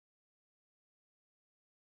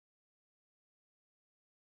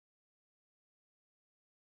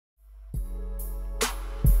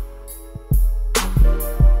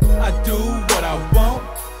do what I want,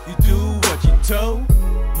 you do what you told.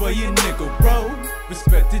 Where your nigga roll,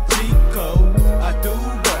 respect the G Code. I do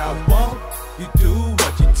what I want, you do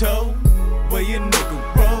what you told. Where your nigga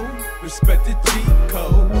roll, respect the G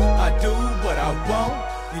Code. I do what I want,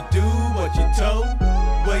 you do what you told.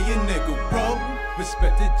 Where your nigga roll,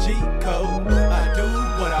 respect the G Code. I do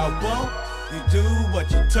what I want, you do what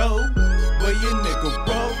you told. Where your nigga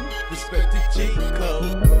roll, respect the G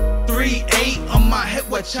Code. 3-8 on my head,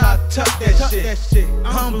 watch how I tuck that shit.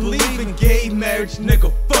 I don't believe in gay marriage,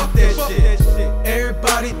 nigga, fuck that shit.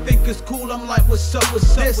 Everybody think it's cool, I'm like, what's up with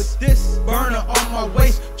this? Burner on my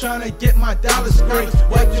waist, tryna get my dollars straight.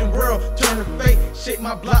 Watching world turn to fake, shake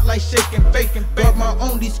my block like shaking bacon. But my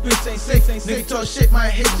own, these streets ain't safe. Nigga talk shit, might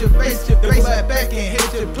hit your face. Then back back and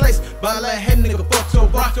hit your place. By that head, nigga, fuck so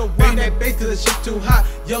rock. Bring that bass till the shit too hot.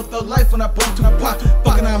 Yo, thug life when I bump to pop.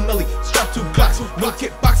 Fucking I'm Millie, strap 2 Glocks. No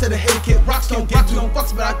kickbox at the head, kick rocks. Don't get 2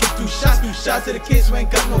 fucks, but I get 2 shots. 2 shots to the kids who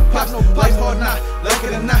ain't got no pops. Life hard not, like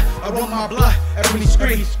it or not. I roll my block, every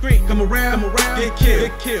scream. Come around, get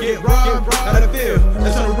killed, get robbed. How to feel?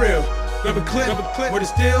 That's on the real. Grab a clip, with a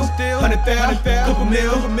steel, 100,000, couple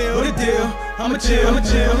mil, what a deal. I'ma chill,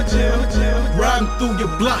 riding through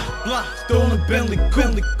your block, stolen Bentley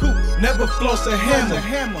coupe, never floss a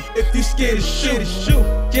hammer. If you scared to shoot,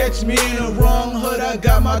 catch me in the wrong hood, I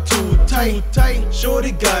got my tool tight.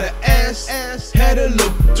 Shorty got an ass, had to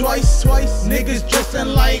look twice. Niggas dressing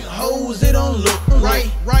like hoes, it don't look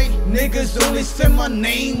right. Niggas only say my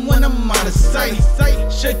name when I'm out of sight.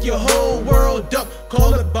 Shake your whole world up,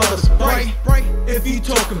 call it about a Sprite. If you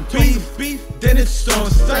talking beef, then it's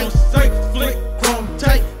on sight. Flick, chrome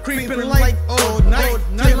tight, creeping like all night,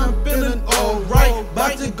 till I'm feeling alright.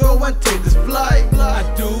 About to go and take this flight. I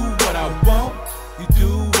do what I want, you do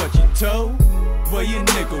what you told. Where your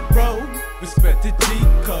nigga roll, respect the G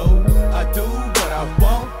Code. I do what I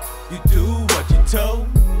want, you do what you told.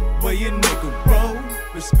 Where your nigga roll,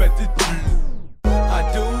 respect the G Code.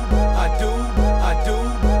 I do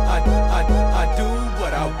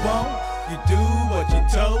what I want, you do what you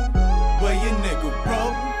told. Where your nigga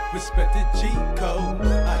roll, respect the G Code.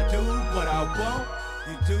 I do what I want,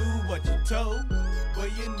 you do what you told. Where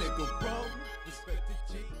your nigga roll.